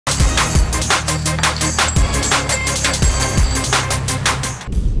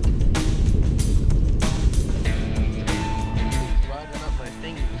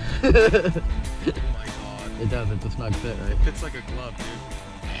Oh my god. It does, it's a snug fit, right? It fits like a glove,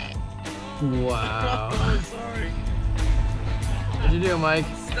 dude. Wow. Oh, sorry. What'd you do, Mike?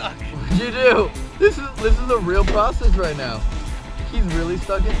 Stuck. What'd you do? This is a real process right now. He's really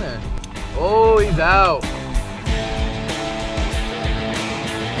stuck in there. Oh, he's out.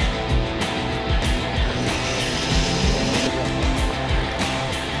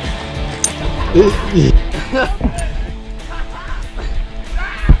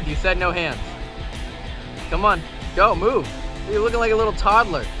 You said no hands. Come on, go, move. You're looking like a little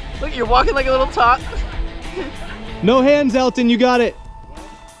toddler. Look, you're walking like a little tot. No hands, Elton, you got it.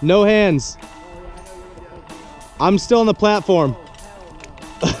 No hands. I'm still on the platform.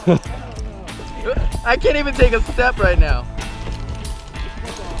 I can't even take a step right now.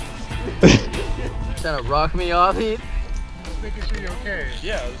 Trying to rock me off, Heath. Just making sure you're okay.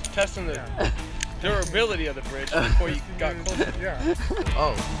 Yeah, I was testing the durability of the bridge before you got closer. Yeah.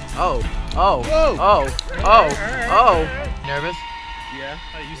 Oh. Nervous? Yeah.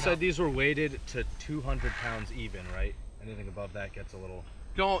 You said these were weighted to 200 pounds even, right? Anything above that gets a little...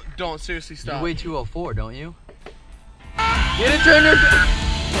 Don't seriously stop. You weigh 204, don't you? Get it, Turner!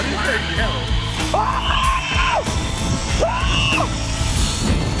 What do you say? Yeah.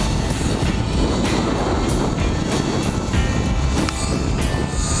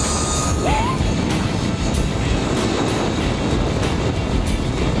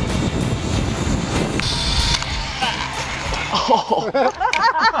 Oh,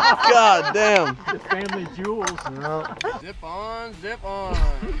 god damn. The family jewels. No. Zip on, zip on.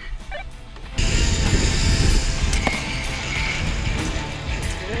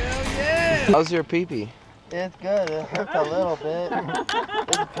 Hell yeah! How's your pee-pee? It's good. It hurts a little bit.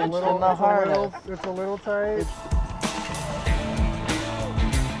 It's a little not hard. It's a little tight.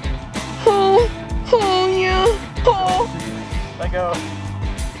 Oh yeah. Oh. Let go.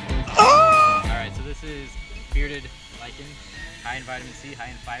 Alright, so this is bearded lichen, high in vitamin C, high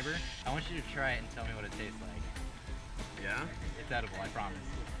in fiber. I want you to try it and tell me what it tastes like. Yeah? It's edible, I promise.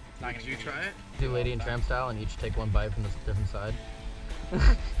 It's not gonna Did you try it? Do Lady and Tramp style and each take one bite from the different side.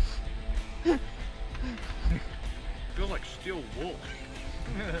 Feels like steel wool.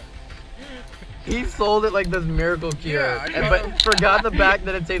 He sold it like this miracle cure, Yeah, but forgot the fact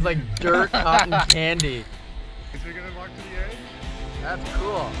that it tastes like dirt cotton candy. Is we gonna walk to the edge? That's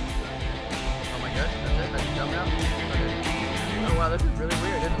cool. Oh my god, that's it? That's jump now? Okay. Oh wow, this is really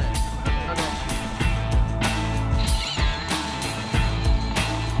weird, isn't it? Okay.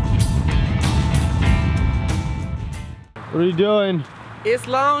 What are you doing? It's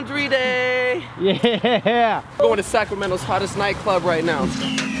laundry day. Yeah. Going to Sacramento's hottest nightclub right now.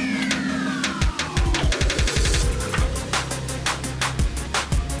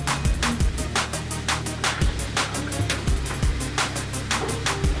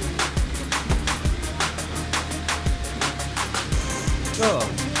 Oh.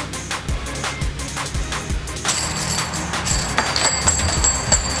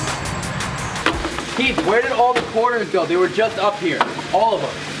 Keith, where did all the quarters go? They were just up here. All of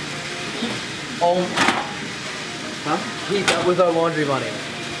them. Oh. Huh? Keith, that was our laundry money.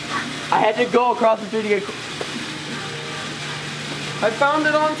 I had to go across the street to get... I found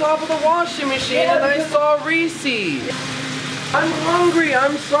it on top of the washing machine and I saw a receipt. I'm hungry,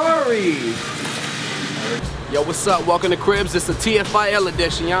 I'm sorry. Yo, what's up? Welcome to Cribs. It's a TFIL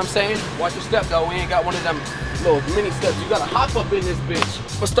edition, you know what I'm saying? Watch your step though, we ain't got one of them little mini steps. You gotta hop up in this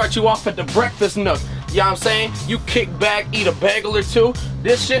bitch. We'll start you off at the breakfast nook. You know what I'm saying? You kick back, eat a bagel or two.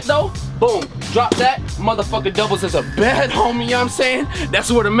 This shit though, boom, drop that. Motherfucker doubles as a bed, homie, you know what I'm saying?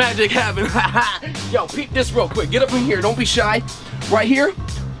 That's where the magic happens. Yo, peep this real quick. Get up in here, don't be shy. Right here,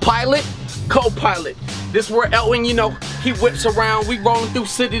 pilot, co-pilot. This where Elton, you know, he whips around. We rolling through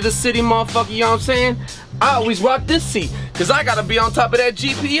city to city, motherfucker, you know what I'm saying? I always rock this seat, cause I gotta be on top of that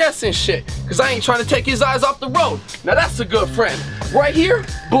GPS and shit. Cause I ain't trying to take his eyes off the road. Now that's a good friend. Right here,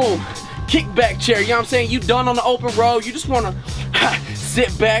 boom, kickback chair, you know what I'm saying? You done on the open road, you just wanna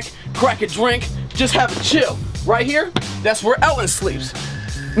sit back, crack a drink, just have a chill. Right here, that's where Elton sleeps.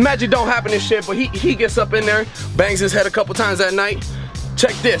 Magic don't happen and shit, but he gets up in there, bangs his head a couple times at night.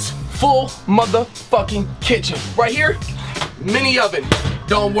 Check this, full motherfucking kitchen. Right here, mini oven,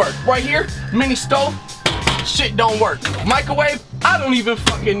 don't work. Right here, mini stove, shit don't work. Microwave, I don't even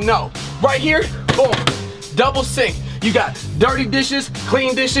fucking know. Right here, boom, double sink. You got dirty dishes,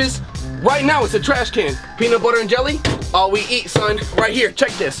 clean dishes. Right now it's a trash can. Peanut butter and jelly, all we eat, son. Right here,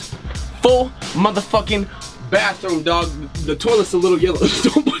 check this. Full motherfucking bathroom, dog. The toilet's a little yellow.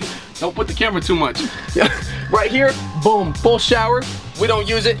 Don't put the camera too much. Yeah. Right here, boom, full shower. We don't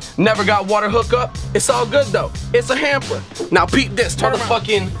use it, never got water hookup. It's all good though. It's a hamper. Now peep this,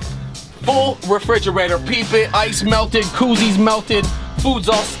 motherfucking full refrigerator. Peep it, ice melted, koozies melted, food's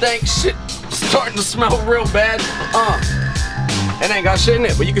all stank, shit starting to smell real bad. It ain't got shit in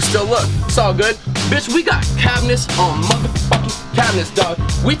it, but you can still look. It's all good. Bitch, we got cabinets on motherfucking cabinets, dog.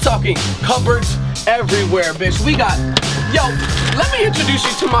 We talking cupboards everywhere, bitch. We got, yo, let me introduce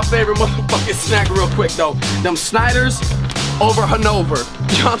you to my favorite motherfucking snack real quick, though. Them Snyder's over Hanover.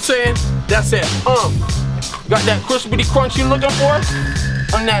 You know what I'm saying? That's it. Got that crispity crunch you looking for?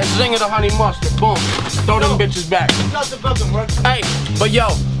 And that zing of the honey mustard. Boom. Throw them bitches back. Hey, but yo,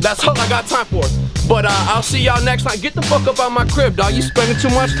 that's all I got time for. But I'll see y'all next time. Get the fuck up out my crib, dog. You spending too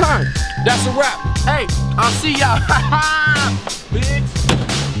much time. That's a wrap. Hey, I'll see y'all. Bitch.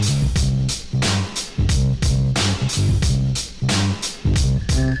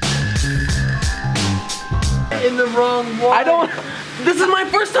 In the wrong one. This is my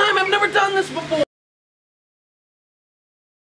first time. I've never done this before.